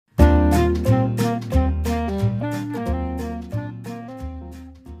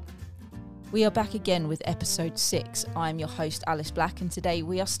We are back again with episode 6. I'm your host Alice Black, and today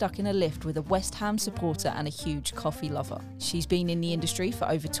we are stuck in a lift with a West Ham supporter and a huge coffee lover. She's been in the industry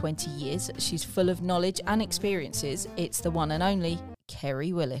for over 20 years. She's full of knowledge and experiences. It's the one and only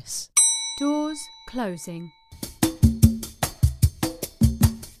Kerry Willis. Doors closing.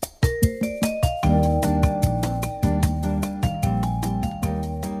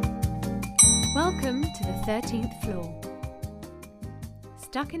 Welcome to the 13th floor.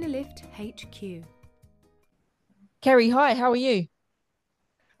 Stuck in a Lift HQ. Kerry, hi, how are you?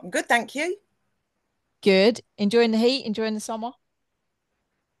 I'm good, thank you. Good. Enjoying the heat? Enjoying the summer?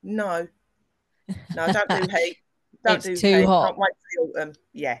 No, don't do heat. It's too hot. Can't wait for the autumn.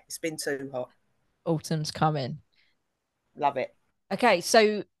 Yeah, it's been too hot. Autumn's coming. Love it. Okay,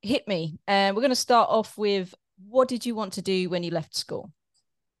 so hit me. We're going to start off with, what did you want to do when you left school?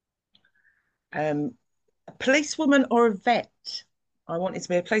 A policewoman or a vet? I wanted to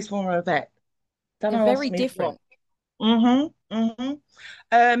be a policewoman or a vet. They're very different.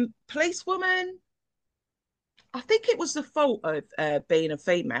 Policewoman, I think it was the fault of being a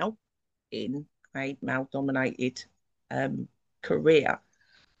female in a male-dominated career.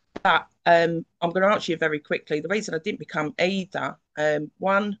 But I'm going to answer you very quickly. The reason I didn't become either,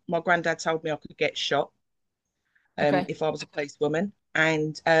 one, my granddad told me I could get shot if I was a policewoman.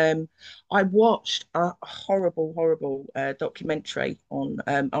 And I watched a horrible documentary on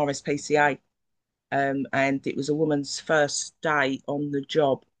RSPCA. And it was a woman's first day on the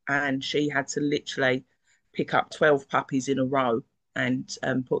job, and she had to literally pick up 12 puppies in a row and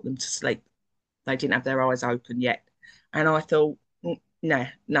put them to sleep. They didn't have their eyes open yet. And I thought, no,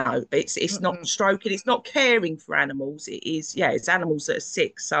 it's not stroking, it's not caring for animals. It is, it's animals that are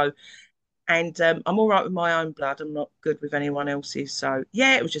sick. So, and I'm all right with my own blood. I'm not good with anyone else's. So,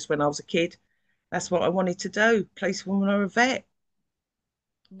 it was just when I was a kid, that's what I wanted to do, policewoman or a vet.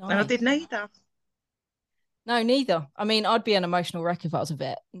 Nice. And I didn't either. No, neither. I mean, I'd be an emotional wreck if I was a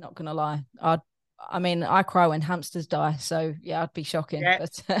vet, not going to lie. I cry when hamsters die. So, I'd be shocking. Yeah.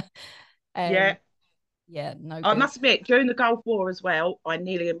 But, no good. I must admit, during the Gulf War as well, I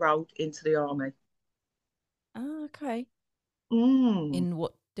nearly enrolled into the army. Oh, okay. In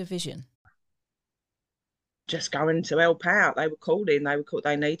what division? Just going to help out. They were calling.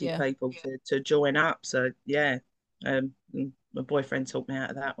 They needed people to join up. So, my boyfriend talked me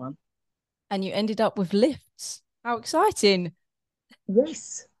out of that one. And you ended up with lifts. How exciting.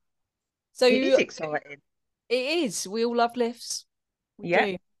 Yes. So it is exciting. It is. We all love lifts. We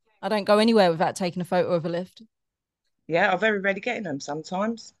do. I don't go anywhere without taking a photo of a lift. Yeah, I'm very ready getting them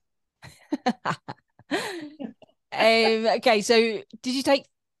sometimes. Okay, so did you take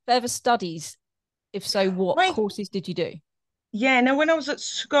further studies? If so, what courses did you do? Yeah, no, when I was at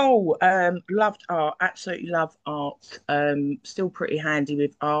school, loved art, absolutely love art. Still pretty handy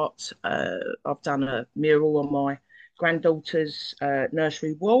with art. I've done a mural on my granddaughter's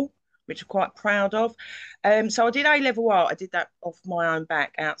nursery wall, which I'm quite proud of. So I did A-level art. I did that off my own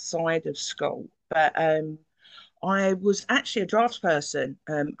back outside of school. But I was actually a draftsperson,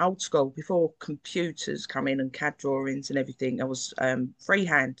 old school, before computers come in and CAD drawings and everything. I was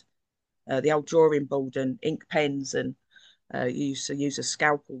freehand, the old drawing board and ink pens, and you used to use a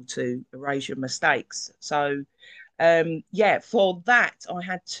scalpel to erase your mistakes. So, for that, I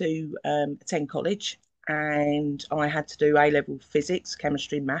had to attend college, and I had to do A-level physics,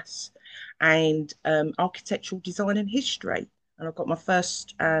 chemistry, maths, and architectural design and history. And I got my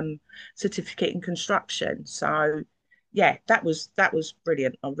first certificate in construction. So, that was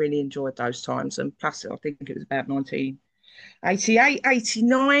brilliant. I really enjoyed those times. And plus, I think it was about 1988,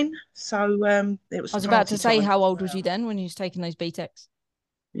 89. So it was. I was about to say, how old was you then when you was taking those BTECs?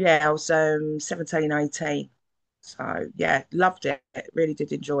 Yeah, I was 17, 18. So loved it. Really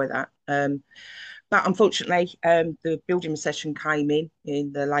did enjoy that. But unfortunately, the building recession came in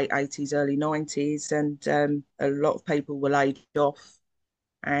the late 80s, early 90s, and a lot of people were laid off.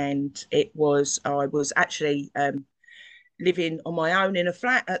 And I was actually living on my own in a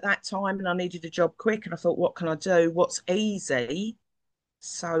flat at that time, and I needed a job quick. And I thought, what can I do? What's easy?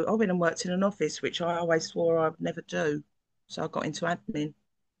 So I went and worked in an office, which I always swore I would never do. So I got into admin.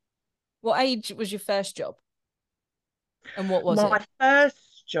 What age was your first job? And what was My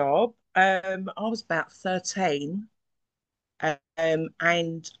first job, I was about 13.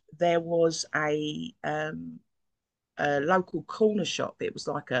 And there was a local corner shop. It was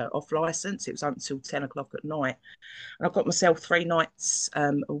like off license. It was open until 10 o'clock at night. And I got myself 3 nights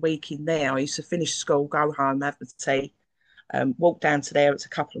a week in there. I used to finish school, go home, have the tea, walk down to there. It's a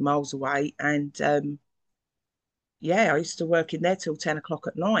couple of miles away. And I used to work in there till 10 o'clock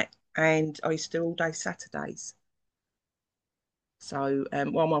at night. And I used to do all day Saturdays. So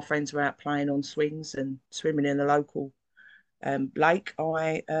while my friends were out playing on swings and swimming in the local lake,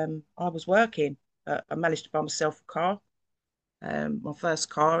 I was working. I managed to buy myself a car, my first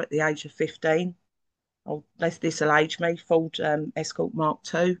car at the age of 15. Oh, this will age me, Ford Escort Mark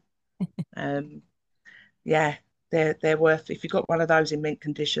II. Um, yeah, they're worth, if you've got one of those in mint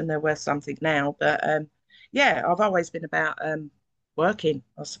condition, they're worth something now. But yeah, I've always been about working,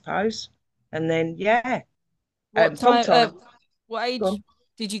 I suppose. And then yeah, What full time? time. What Go age on.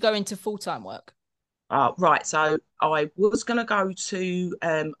 did you go into full-time work? Right, so I was going to go to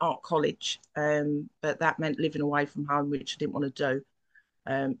art college, but that meant living away from home, which I didn't want to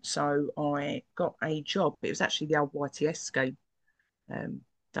do. So I got a job. It was actually the old YTS scheme.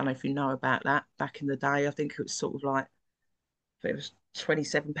 Don't know if you know about that. Back in the day, I think it was sort of like, it was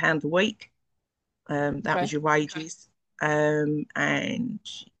 £27 a week. That Okay. was your wages, and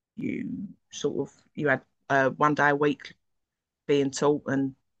you you had 1 day a week being taught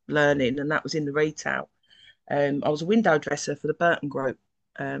and learning, and that was in the retail. I was a window dresser for the Burton Group.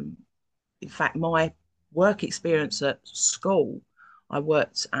 Um, in fact, my work experience at school, I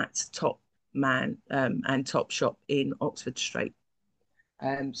worked at Top Man and Top Shop in Oxford Street.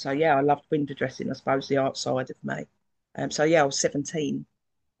 So yeah, I loved window dressing, I suppose, the art side of me. So yeah, I was 17,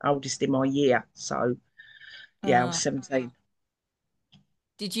 oldest in my year. So yeah, I was Uh, 17.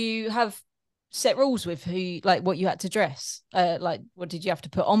 did you have set rules with who, like, what you had to dress? Like, what did you have to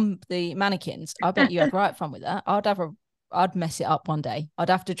put on the mannequins? I bet you had right fun with that. I'd mess it up one day. I'd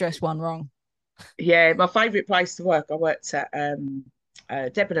have to dress one wrong. Yeah, my favourite place to work, I worked at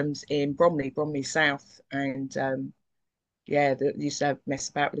Debenhams in Bromley South, and yeah, they used to mess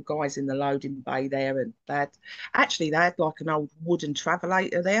about with the guys in the loading bay there, and they had like an old wooden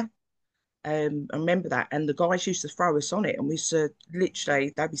travelator there. I remember that, and the guys used to throw us on it, and we used to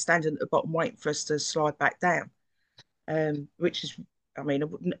literally they'd be standing at the bottom waiting for us to slide back down. Which is, I mean,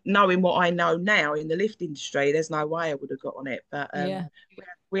 knowing what I know now in the lift industry, there's no way I would have got on it. But Yeah.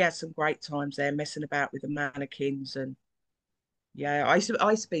 we had some great times there, messing about with the mannequins, and yeah, I used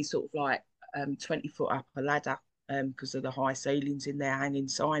to be sort of like 20 foot up a ladder because of the high ceilings in there, hanging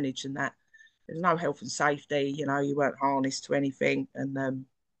signage and that. There's no health and safety, you weren't harnessed to anything, and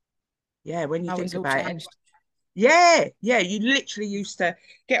yeah, when you How think it's all about it, changed. yeah, you literally used to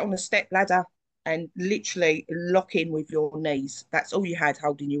get on a step ladder and literally lock in with your knees. That's all you had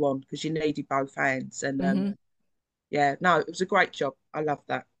holding you on because you needed both hands. And Hmm. yeah, no, it was a great job. I loved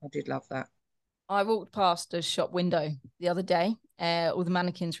that. I did love that. I walked past a shop window the other day. All the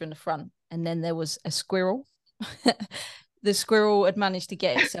mannequins were in the front, and then there was a squirrel. The squirrel had managed to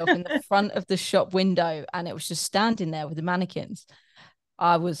get itself in the front of the shop window, and it was just standing there with the mannequins.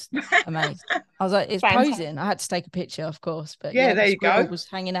 I was amazed. I was like, it's Fantastic. posing. I had to take a picture, of course, but Yeah, yeah, the there you squirrel go. was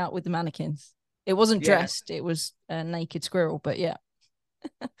hanging out with the mannequins. It wasn't Yeah. dressed; it was a naked squirrel. But yeah,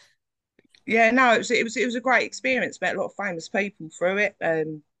 Yeah, no, it was a great experience. Met a lot of famous people through it.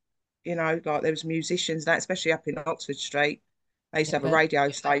 Like there was musicians that, especially up in Oxford Street. They used yeah, to I have a bet. radio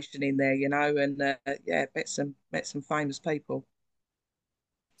station in there, and yeah, met some famous people.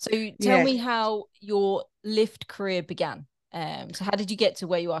 So tell Yeah, me how your lift career began. So how did you get to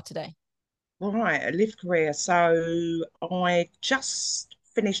where you are today? right, a live career. So I just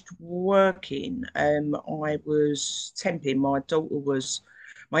finished working. I was temping.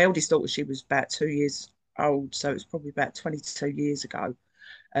 My eldest daughter, she was about 2 years old, so it's probably about 22 years ago.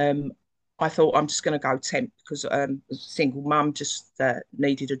 Um, I thought I'm just going to go temp because as a single mum, just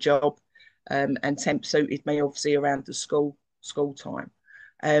needed a job, and temp suited me obviously around the school time.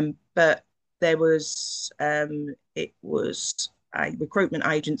 But it was a recruitment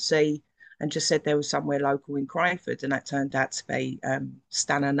agency and just said there was somewhere local in Crayford, and that turned out to be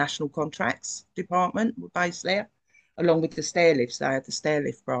Stannah National Contracts Department were based there, along with the stair lifts. They had the stair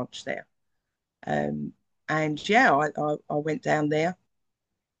lift branch there. Um, and yeah, I went down there.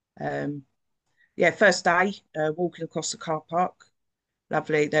 Um, yeah, first day, walking across the car park.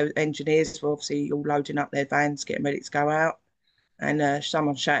 Lovely. The engineers were obviously all loading up their vans, getting ready to go out. And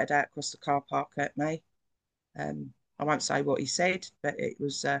someone shouted out across the car park at me. I won't say what he said, but it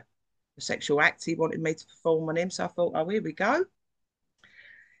was a sexual act he wanted me to perform on him. So I thought, oh, here we go.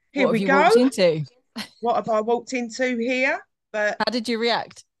 Here What have we you go. walked into? What have I walked into here? But How did you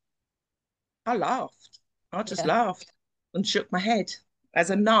react? I laughed. I just Yeah, laughed and shook my head as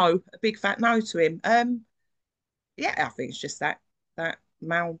a no, a big fat no to him. Yeah, I think it's just that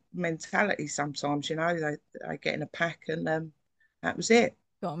male mentality sometimes, they get in a pack, and that was it.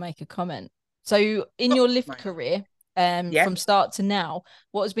 got to make a comment. So in your lift Mate. career, Yeah. from start to now,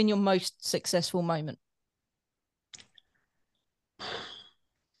 what has been your most successful moment?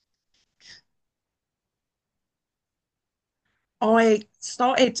 I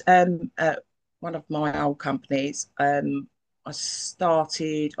started at one of my old companies. I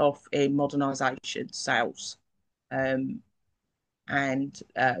started off in modernisation sales. Um, and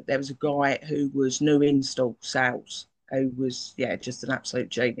there was a guy who was new install sales who was, yeah, just an absolute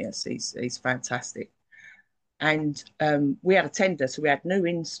genius. He's fantastic. And we had a tender, so we had new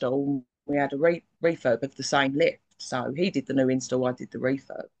install, we had a refurb of the same lift. So he did the new install, I did the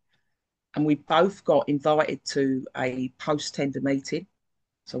refurb, and we both got invited to a post tender meeting.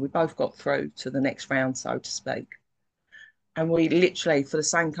 So we both got through to the next round, so to speak. And we literally, for the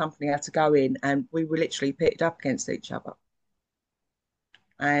same company, had to go in, and we were literally pitted up against each other.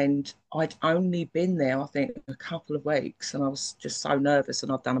 And I'd only been there, I think, a couple of weeks, and I was just so nervous.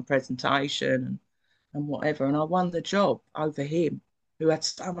 And I'd done a presentation and whatever, and I won the job over him, who had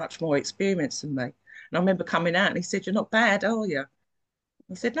so much more experience than me. And I remember coming out, and he said, "You're not bad, are you?"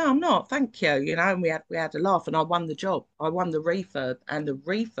 I said, "No, I'm not. Thank you." You know, and we had a laugh, and I won the job. I won the refurb, and the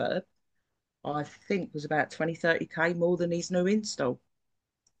refurb, I think, was about 20-30K more than his new install.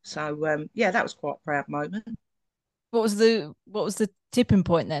 So yeah, that was quite a proud moment. What was the tipping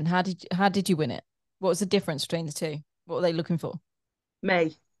point then? How did you win it? What was the difference between the two? What were they looking for?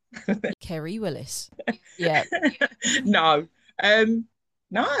 Me. Kerry Willis. Yeah. No.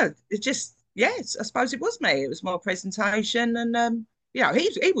 No, it just, yes, I suppose it was me. It was my presentation, and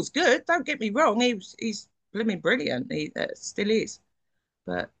he was good. Don't get me wrong. He's blooming brilliant. He still is.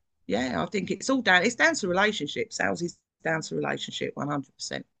 But yeah, I think it's down to relationship. Sales is down to relationship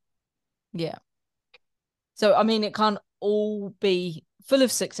 100%. Yeah. So, I mean, it can't all be full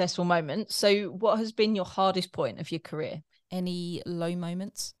of successful moments. So, what has been your hardest point of your career? Any low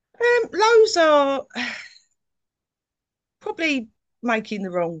moments? Lows are probably making the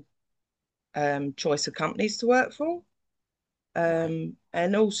wrong choice of companies to work for. And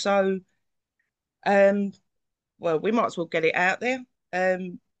also, um, well, we might as well get it out there.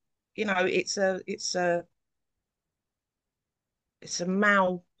 It's a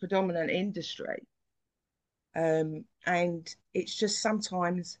male predominant industry. And it's just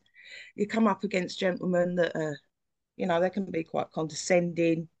sometimes you come up against gentlemen that are, they can be quite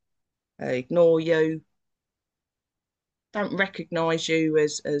condescending, ignore you, don't recognise you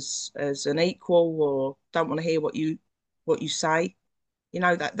as an equal, or don't want to hear what you say.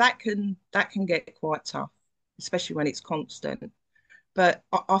 That can get quite tough, especially when it's constant. But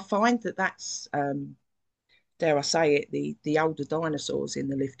I find that's dare I say it, the older dinosaurs in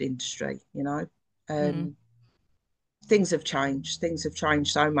the lift industry. Um, Things have changed. Things have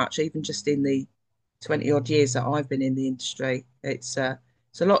changed so much, even just in the 20 odd years that I've been in the industry. It's a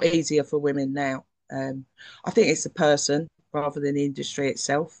lot easier for women now. I think it's the person rather than the industry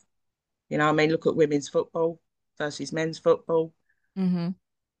itself. I mean, look at women's football versus men's football. Mm-hmm.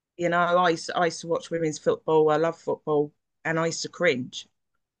 I used to watch women's football. I love football, and I used to cringe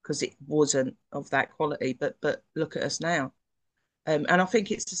because it wasn't of that quality. But look at us now, and I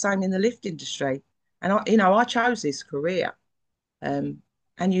think it's the same in the lift industry. And I chose this career, and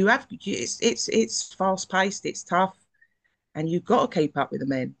it's fast paced, it's tough, and you've got to keep up with the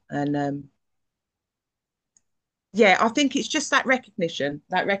men. And yeah, I think it's just that recognition.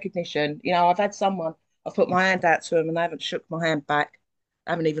 That recognition. I've had someone, I've put my hand out to them, and they haven't shook my hand back,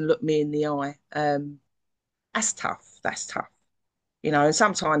 haven't even looked me in the eye. That's tough. That's tough. And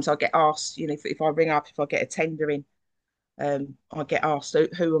sometimes I get asked, if I ring up, if I get a tender in, I get asked,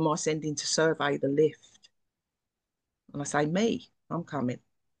 who am I sending to survey the lift? And I say, me, I'm coming,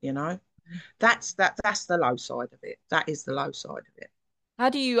 That's the low side of it. That is the low side of it. How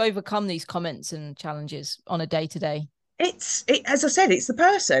do you overcome these comments and challenges on a day-to-day? As I said, it's the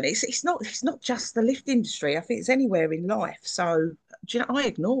person. It's not just the lift industry. I think it's anywhere in life. So, I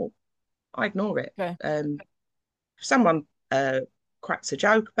ignore it. Okay. If someone cracks a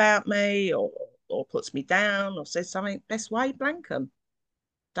joke about me, or puts me down, or says something, best way, blank them.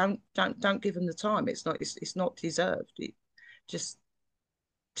 Don't give them the time. It's not deserved. It just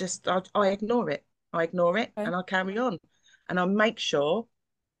I ignore it. I ignore it, Okay. and I carry on, and I make sure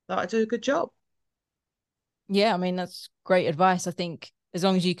that I do a good job. Yeah, I mean, that's great advice. I think as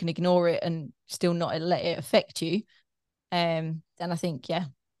long as you can ignore it and still not let it affect you, then I think, yeah,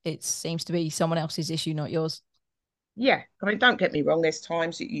 it seems to be someone else's issue, not yours. Yeah, I mean, don't get me wrong. There's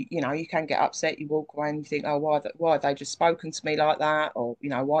times that you can get upset. You walk away and you think, oh, why have they just spoken to me like that? Or,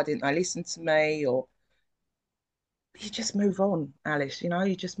 why didn't they listen to me? Or you just move on, Alice.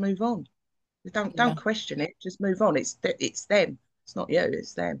 You just move on. Don't Yeah. don't question it. Just move on. It's them. It's not you.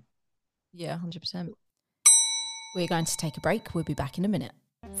 It's them. Yeah, 100%. We're going to take a break. We'll be back in a minute.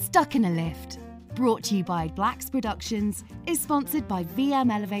 Stuck in a Lift, brought to you by Blacks Productions, is sponsored by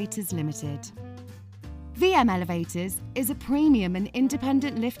VM Elevators Limited. VM Elevators is a premium and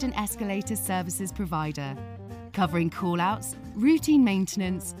independent lift and escalator services provider, covering call-outs, routine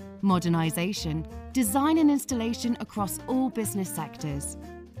maintenance, modernisation, design and installation across all business sectors.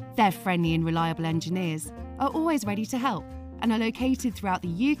 Their friendly and reliable engineers are always ready to help and are located throughout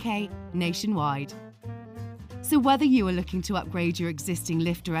the UK nationwide. So whether you are looking to upgrade your existing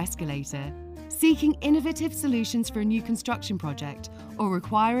lift or escalator, seeking innovative solutions for a new construction project, or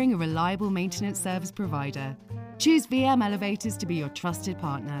requiring a reliable maintenance service provider, choose VM Elevators to be your trusted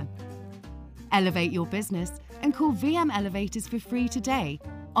partner. Elevate your business and call VM Elevators for free today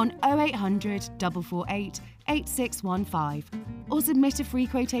on 0800 448 8615 or submit a free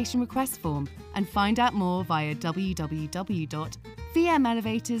quotation request form and find out more via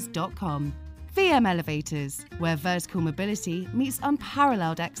www.vmelevators.com. VM Elevators, where vertical mobility meets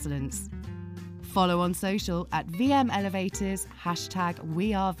unparalleled excellence. Follow on social at VM Elevators,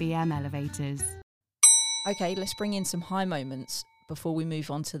 #WeAreVMElevators. Okay, let's bring in some high moments before we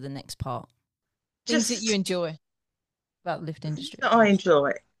move on to the next part. Things that you enjoy about the lift industry. I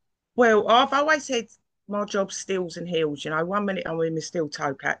enjoy. Well, I've always said my job's steels and heels. You know, 1 minute I'm in my steel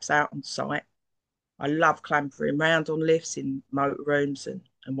toe caps out on site. I love clambering round on lifts in motor rooms and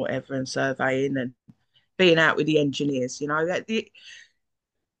whatever, and surveying and being out with the engineers. You know,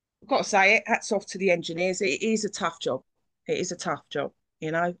 I've got to say it, hats off to the engineers. It is a tough job. It is a tough job.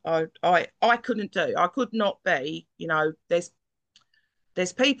 You know, I couldn't do. I could not be. You know, there's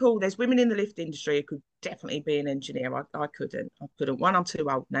people, there's women in the lift industry who could definitely be an engineer. I couldn't. One, I'm too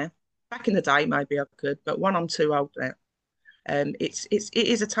old now. Back in the day, maybe I could, but one, I'm too old now. It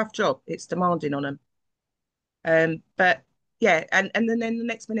is a tough job. It's demanding on them. But yeah, and then the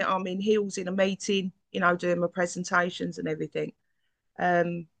next minute I'm in heels in a meeting, you know, doing my presentations and everything.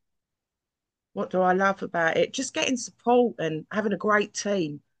 What do I love about it? Just getting support and having a great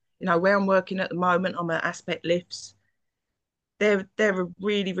team. You know, where I'm working at the moment, I'm at Aspect Lifts. They're a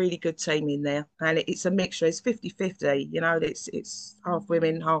really, really good team in there. And it's a mixture. It's 50-50, you know, it's half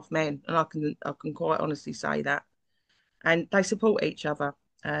women, half men. And I can quite honestly say that. And they support each other,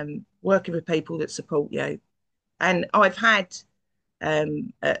 working with people that support you. And I've had,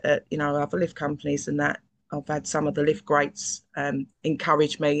 you know, other lift companies and that. I've had some of the lift greats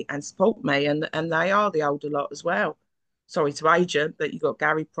encourage me and support me, and they are the older lot as well. Sorry to age you, but you've got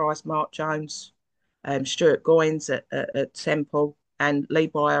Gary Price, Mark Jones, Stuart Goins at Temple, and Lee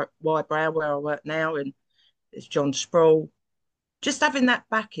Wybrow, where I work now, and it's John Sproul. Just having that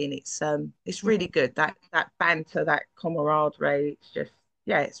backing, it's really good. That banter, that camaraderie, it's just,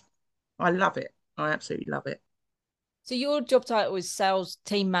 yeah, I love it. I absolutely love it. So your job title is sales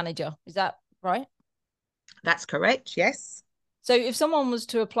team manager, is that right? That's correct, yes. So if someone was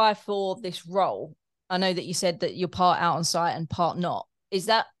to apply for this role, I know that you said that you're part out on site and part not. Is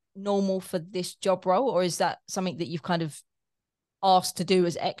that normal for this job role, or is that something that you've kind of asked to do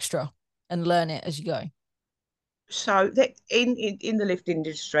as extra and learn it as you go? So that in the lift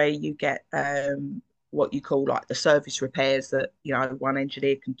industry, you get what you call like the service repairs that, you know, one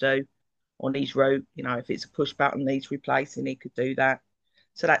engineer can do on his route. You know, if it's a push button needs replacing, he could do that.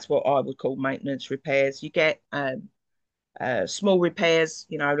 So that's what I would call maintenance repairs. You get small repairs,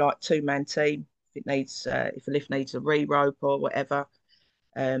 you know, like two-man team. If if a lift needs a re-rope or whatever,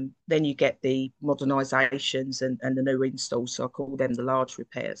 then you get the modernisations and the new installs. So I call them the large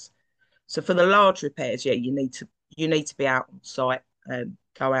repairs. So for the large repairs, yeah, you need to be out on site,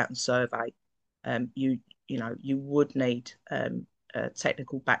 go out and survey. You know, you would need a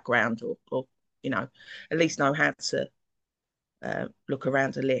technical background or you know, at least know how to look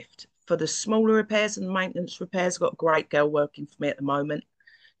around a lift. For the smaller repairs and maintenance repairs, I've got a great girl working for me at the moment.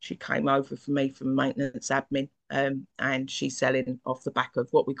 She came over for me from maintenance admin, and she's selling off the back of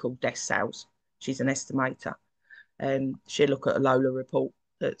what we call desk sales. She's an estimator. She'll look at a Lola report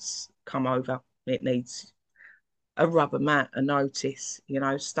that's come over. It needs a rubber mat, a notice, you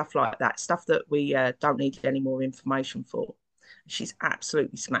know, stuff like that, stuff that we don't need any more information for. She's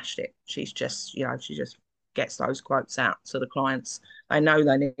absolutely smashed it. She's just, you know, she just gets those quotes out to the clients. They know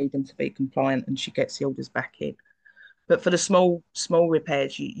they need them to be compliant, and she gets the orders back in. But for the small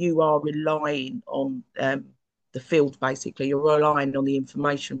repairs, you are relying on the field, basically. You're relying on the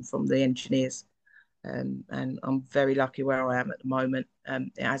information from the engineers. And I'm very lucky where I am at the moment.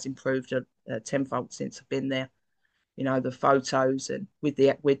 It has improved tenfold since I've been there. You know, the photos and with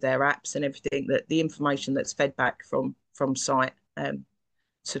their apps and everything, that the information that's fed back from site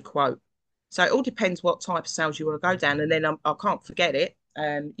to quote. So it all depends what type of sales you want to go down. And then I can't forget it.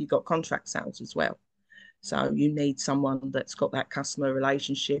 You've got contract sales as well. So you need someone that's got that customer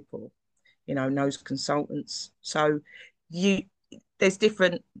relationship, or, you know, knows consultants. So there's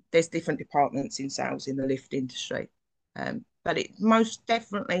different departments in sales in the lift industry, but it most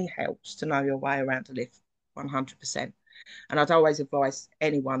definitely helps to know your way around a lift, 100%. And I'd always advise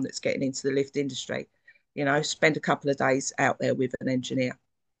anyone that's getting into the lift industry, spend a couple of days out there with an engineer,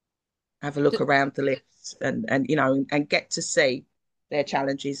 have a look around the lifts, and get to see their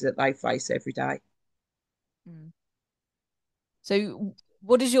challenges that they face every day. So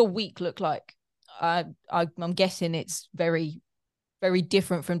what does your week look like? I'm guessing it's very, very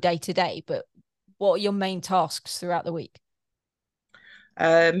different from day to day, but what are your main tasks throughout the week?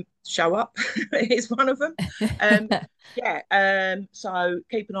 Show up is one of them. So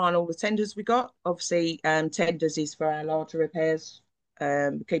keep an eye on all the tenders we got. Obviously, tenders is for our larger repairs.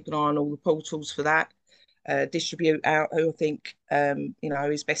 Keep an eye on all the portals for that. Distribute out who I think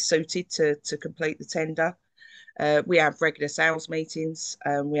is best suited to complete the tender. We have regular sales meetings.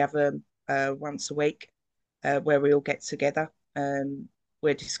 We have them once a week where we all get together.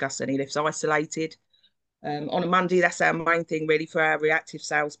 We discuss any lifts isolated. On a Monday, that's our main thing really for our reactive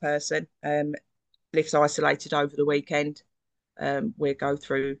salesperson. Lifts isolated over the weekend. We go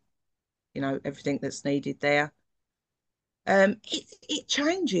through, everything that's needed there. It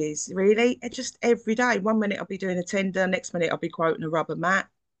changes really. It just every day. One minute I'll be doing a tender, next minute I'll be quoting a rubber mat.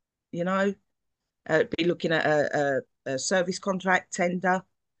 Be looking at a service contract tender.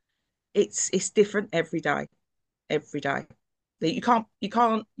 It's different every day. Every day. You can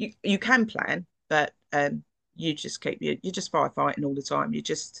plan, but you just you're just firefighting all the time.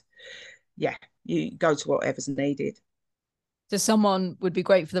 You go to whatever's needed. So someone would be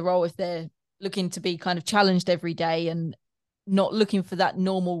great for the role if they're looking to be kind of challenged every day and not looking for that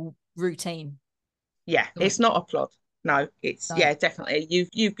normal routine. Yeah, it's not a plod. No, definitely.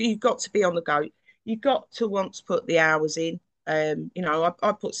 You've got to be on the go. You've got to want to put the hours in. I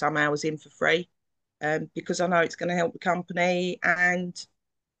put some hours in for free because I know it's going to help the company, and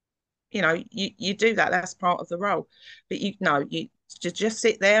you do that. That's part of the role. But you just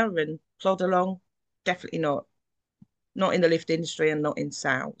sit there and plod along. Definitely not in the lift industry and not in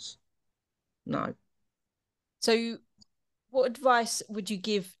sales. No. So what advice would you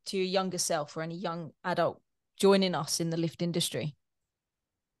give to your younger self or any young adult joining us in the lift industry?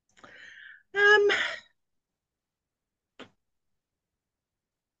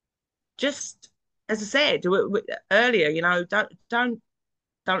 Just as I said earlier, don't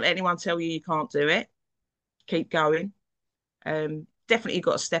let anyone tell you can't do it. Keep going. Definitely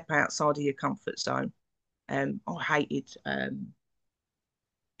got to step outside of your comfort zone. I hated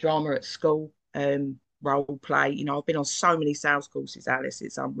drama at school, role play. I've been on so many sales courses, Alice.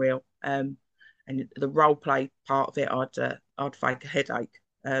 It's unreal. And the role play part of it, I'd fake a headache.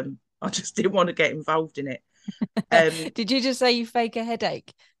 I just didn't want to get involved in it. Did you just say you fake a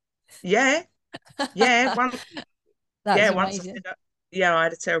headache? Yeah. Once amazing. I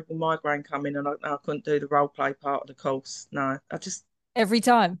had a terrible migraine coming and I couldn't do the role play part of the course. No, I just every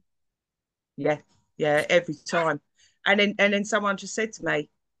time. Yeah, every time. And then someone just said to me,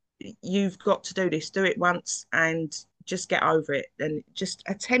 "You've got to do this. Do it once and just get over it. And just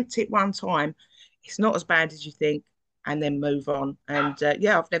attempt it one time. It's not as bad as you think, and then move on." And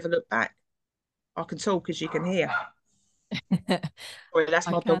I've never looked back. I can talk as you can hear. Sorry, that's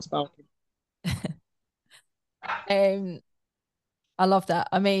my dog's barking. I love that.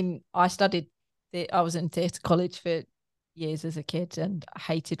 I mean, I was in theatre college for years as a kid and I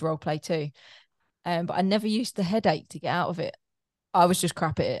hated role play too. But I never used the headache to get out of it. I was just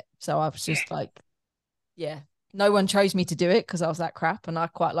crap at it. So I was just like, no one chose me to do it because I was that crap, and I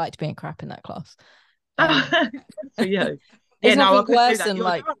quite liked being crap in that class. For you. It's nothing worse than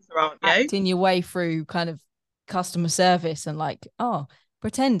like acting your way through kind of customer service and like,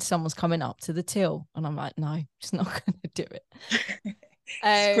 pretend someone's coming up to the till, and I'm like, no, just not going to do it.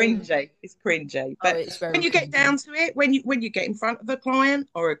 It's cringy. But it's very when you get cringy. down to it, when you get in front of a client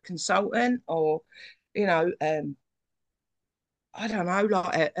or a consultant or I don't know,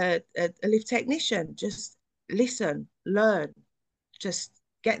 like a lift technician, just listen, learn, just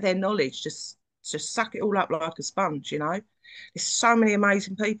get their knowledge, just suck it all up like a sponge. There's so many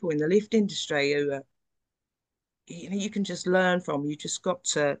amazing people in the lift industry who are, you can just learn from. You just got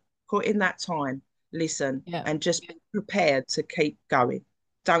to put in that time, listen, and just be prepared to keep going.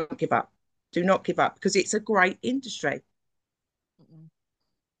 Don't give up. Do not give up, because it's a great industry.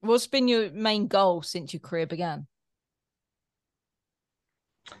 What's been your main goal since your career began?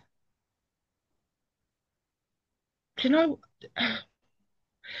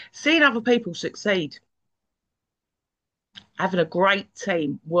 Seeing other people succeed, having a great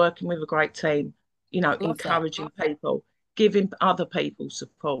team, working with a great team, encouraging people, giving other people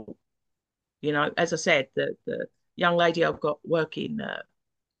support. As I said, young lady I've got working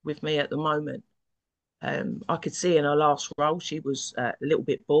with me at the moment, I could see in her last role she was a little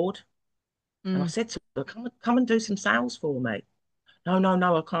bit bored, and I Mm. said to her, come and do some sales for me." "No, no,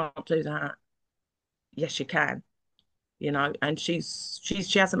 no, I can't do that." "Yes, you can," and she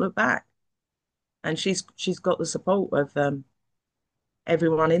hasn't looked back, and she's got the support of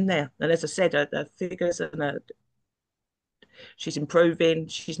everyone in there. And as I said, her figures and she's improving.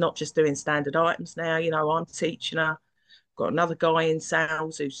 She's not just doing standard items now. I'm teaching her. Got another guy in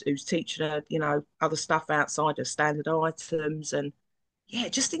sales who's teaching her, other stuff outside of standard items. And yeah,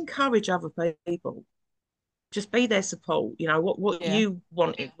 just encourage other people. Just be their support. What Yeah. you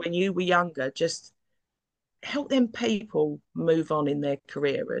wanted when you were younger, just help them people move on in their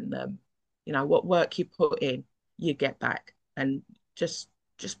career. And what work you put in, you get back. And just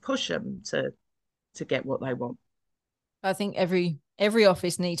push them to get what they want. I think every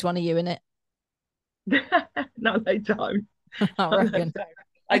office needs one of you in it. No, they don't. I No, they reckon. don't.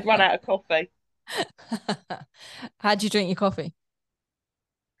 They'd run out of coffee. How do you drink your coffee?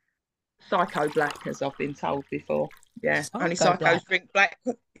 Psycho black, as I've been told before. Yeah, only Psycho psychos black. drink black.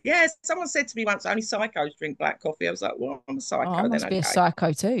 Yeah, someone said to me once, only psychos drink black coffee. I was like, well, I'm a Oh, I psycho then, must be a okay.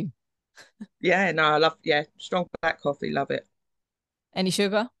 psycho too. Yeah, no, I love, yeah, strong black coffee, love it. Any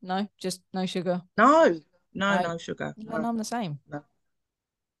sugar? No, just no sugar. No, no, No, no sugar. yeah, No, no, I'm the same. no.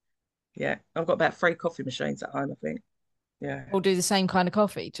 Yeah, I've got about 3 coffee machines at home, I think. Yeah, We'll do the same kind of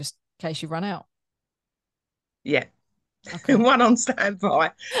coffee, just in case you run out. yeah. Okay. One on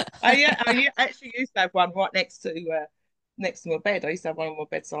standby. I actually used to have one right next to my bed. I used to have one on my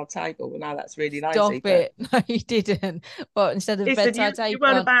bedside table. Well, no, that's really lazy, Stop but it. No, you didn't. But instead of listen, bedside you table,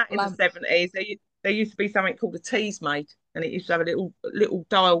 weren't about in the lamp. 70s. There used to be something called a teas made, and it used to have a little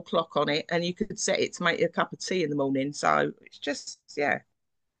dial clock on it, and you could set it to make you a cup of tea in the morning. So it's just, yeah,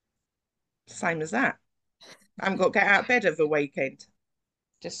 same as that. I haven't got to get out of bed over the weekend.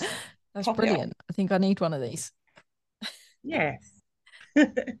 Just That's pop it on. brilliant. I think I need one of these. Yes.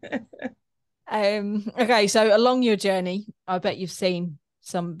 Okay, so along your journey, I bet you've seen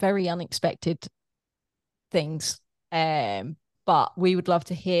some very unexpected things. But we would love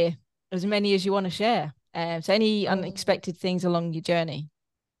to hear as many as you want to share. So any unexpected things along your journey?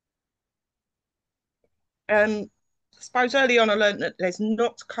 I suppose early on I learned that there's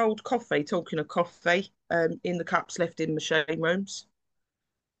not cold coffee, talking of coffee, in the cups left in machine rooms.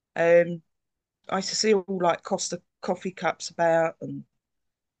 I used to see all like Costa coffee cups about, and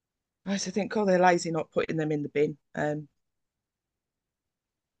I used to think, oh, they're lazy not putting them in the bin.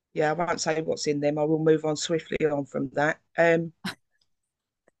 Yeah, I won't say what's in them. I will move on swiftly on from that.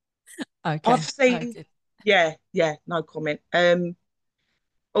 I've Okay, seen, noted. yeah, no comment.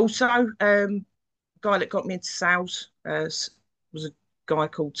 Also, guy that got me into sales was a guy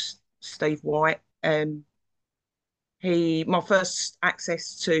called Steve White. My first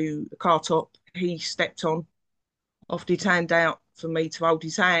access to the car top, he stepped on, offered his hand out for me to hold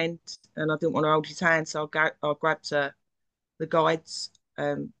his hand, and I didn't want to hold his hand, so I grabbed the guides.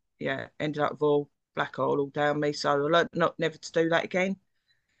 Yeah, ended up with all black oil all down me, so I learned not never to do that again.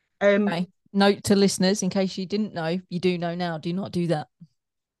 Okay. Note to listeners, in case you didn't know, you do know now, do not do that.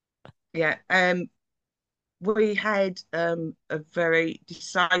 Yeah, we had a very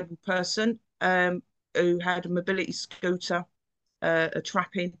disabled person who had a mobility scooter, a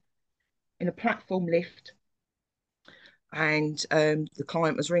trapping in a platform lift, and the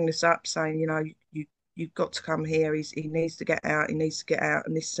client was ringing us up saying, you've got to come here. He needs to get out. He needs to get out.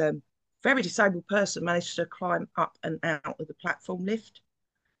 And this very disabled person managed to climb up and out of the platform lift.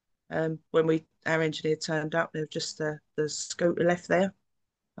 When our engineer turned up, there was just the scooter left there.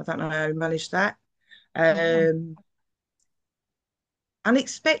 I don't know how he managed that.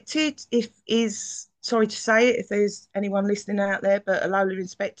 Unexpected, sorry to say it, if there's anyone listening out there, but a Lola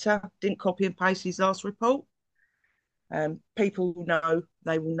inspector didn't copy and paste his last report. People know,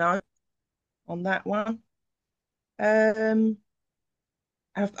 they will know on that one. I've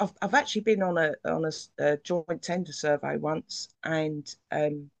actually been on a joint tender survey once, and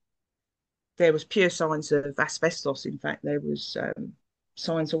there was pure signs of asbestos. In fact, there was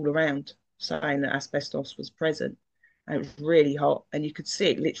signs all around saying that asbestos was present. And it was really hot, and you could see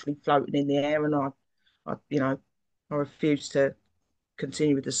it literally floating in the air. And I refused to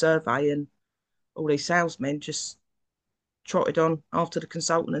continue with the survey, and all these salesmen just trotted on after the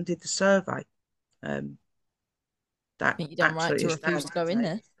consultant and did the survey. I That think you done right to absolutely refuse to go in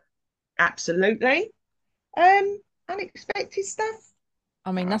there. absolutely. Unexpected stuff.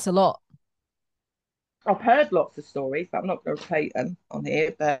 I mean, that's a lot. I've heard lots of stories, but I'm not going to repeat them on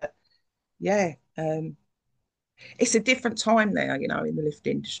here. But yeah, it's a different time now, in the lift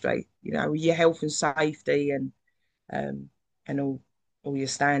industry. Your health and safety, and and all your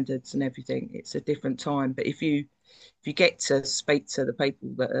standards and everything. It's a different time. But if you get to speak to the people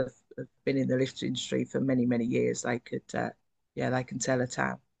that have been in the lift industry for many, many years, they could, they can tell a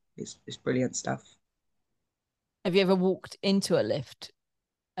tale. It's brilliant stuff. Have you ever walked into a lift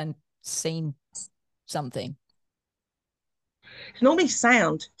and seen something? It's normally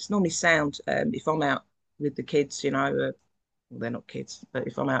sound. If I'm out with the kids, well, they're not kids, but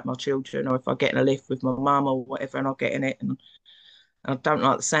if I'm out with my children, or if I get in a lift with my mum or whatever, and I'll get in it and I don't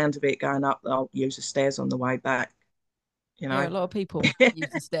like the sound of it going up, I'll use the stairs on the way back. Yeah, a lot of people use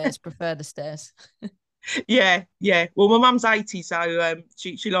the stairs, prefer the stairs. Yeah. Well, my mum's 80, so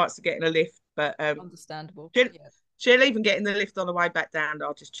she likes to get in a lift, but understandable. She'll even get in the lift on the way back down.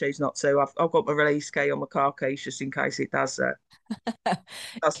 I'll just choose not to. I've got my release key on my car keys just in case it does.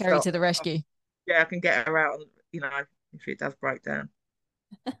 Carry to the rescue. I can get her out, if it does break down.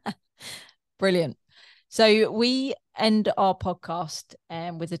 Brilliant. So we end our podcast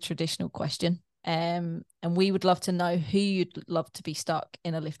with a traditional question, and we would love to know who you'd love to be stuck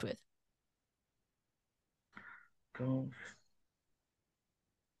in a lift with. Gosh.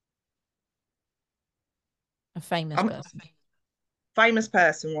 A famous person. Famous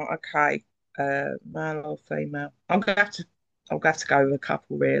person, right? Okay. Male or female? I'll have to go with a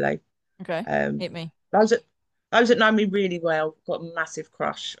couple, really. Okay. Hit me. Those that know me really well, got a massive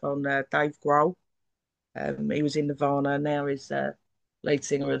crush on Dave Grohl. He was in Nirvana. Now he's lead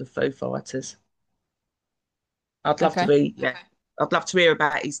singer of the Foo Fighters. I'd love to be. Yeah, I'd love to hear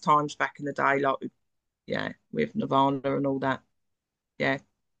about his times back in the day, like with Nirvana and all that. Yeah,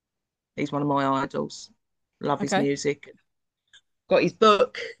 he's one of my idols. Love his music. Got his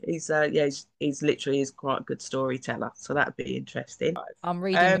book. He's literally quite a good storyteller. So that'd be interesting. I'm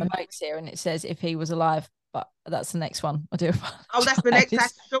reading the notes here, and it says if he was alive, but that's the next one. I do. Oh, that's the next.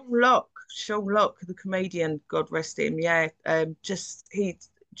 That's Sean Lock. Sean Lock, the comedian. God rest him. Yeah. He's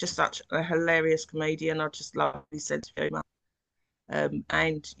just such a hilarious comedian. I just love his sense of humour.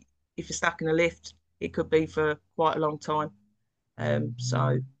 And if you're stuck in a lift, it could be for quite a long time.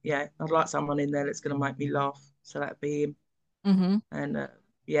 So yeah, I'd like someone in there that's going to make me laugh. So that'd be him. Mm-hmm. And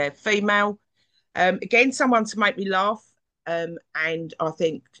female. Again, someone to make me laugh. And I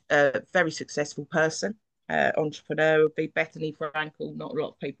think a very successful person, entrepreneur would be Bethany Frankel. Not a lot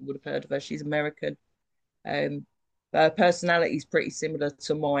of people would have heard of her. She's American. Her personality is pretty similar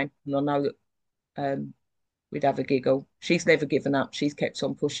to mine, and I know that we'd have a giggle. She's never given up. She's kept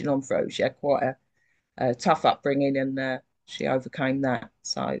on pushing on through. She had quite a tough upbringing, and she overcame that.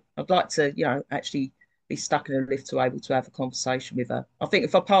 So I'd like to, actually be stuck in a lift to be able to have a conversation with her. I think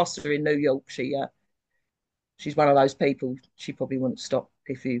if I passed her in New York, she's one of those people. She probably wouldn't stop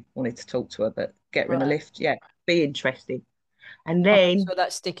if you wanted to talk to her, but get her in a lift, be interesting. And then so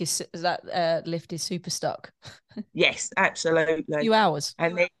that lift is super stuck. Yes, absolutely. A few hours.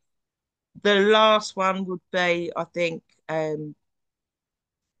 And then the last one would be, I think, as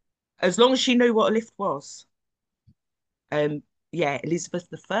long as she knew what a lift was. Elizabeth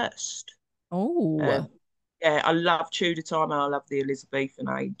I. Oh. I love Tudor time and I love the Elizabethan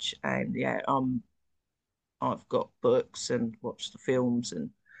age. And I've got books and watched the films and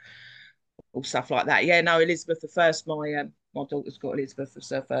all stuff like that. Yeah, no, Elizabeth I. My daughter's got Elizabeth as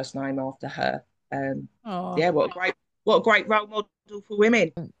her first name after her. What a great role model for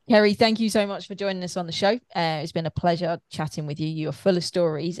women. Kerry, thank you so much for joining us on the show. It's been a pleasure chatting with you. You're full of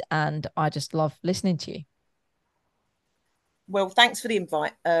stories and I just love listening to you. Well, thanks for the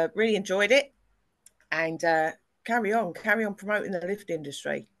invite. Really enjoyed it. And carry on promoting the lift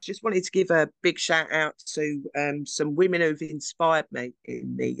industry. Just wanted to give a big shout out to some women who've inspired me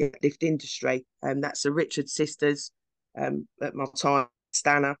in the lift industry. That's the Richard sisters, at my time,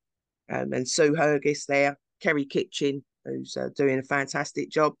 Stanner, and Sue Hergis there, Kerry Kitchen, who's doing a fantastic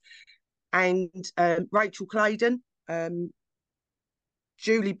job, and Rachel Claydon,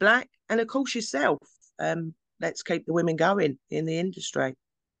 Julie Black, and of course yourself. Let's keep the women going in the industry.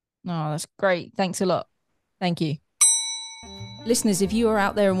 Oh, that's great. Thanks a lot. Thank you. Listeners, if you are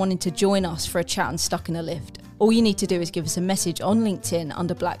out there and wanting to join us for a chat and stuck in a lift, all you need to do is give us a message on LinkedIn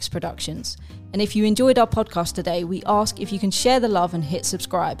under Blacks Productions. And if you enjoyed our podcast today, we ask if you can share the love and hit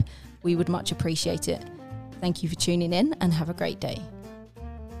subscribe. We would much appreciate it. Thank you for tuning in and have a great day.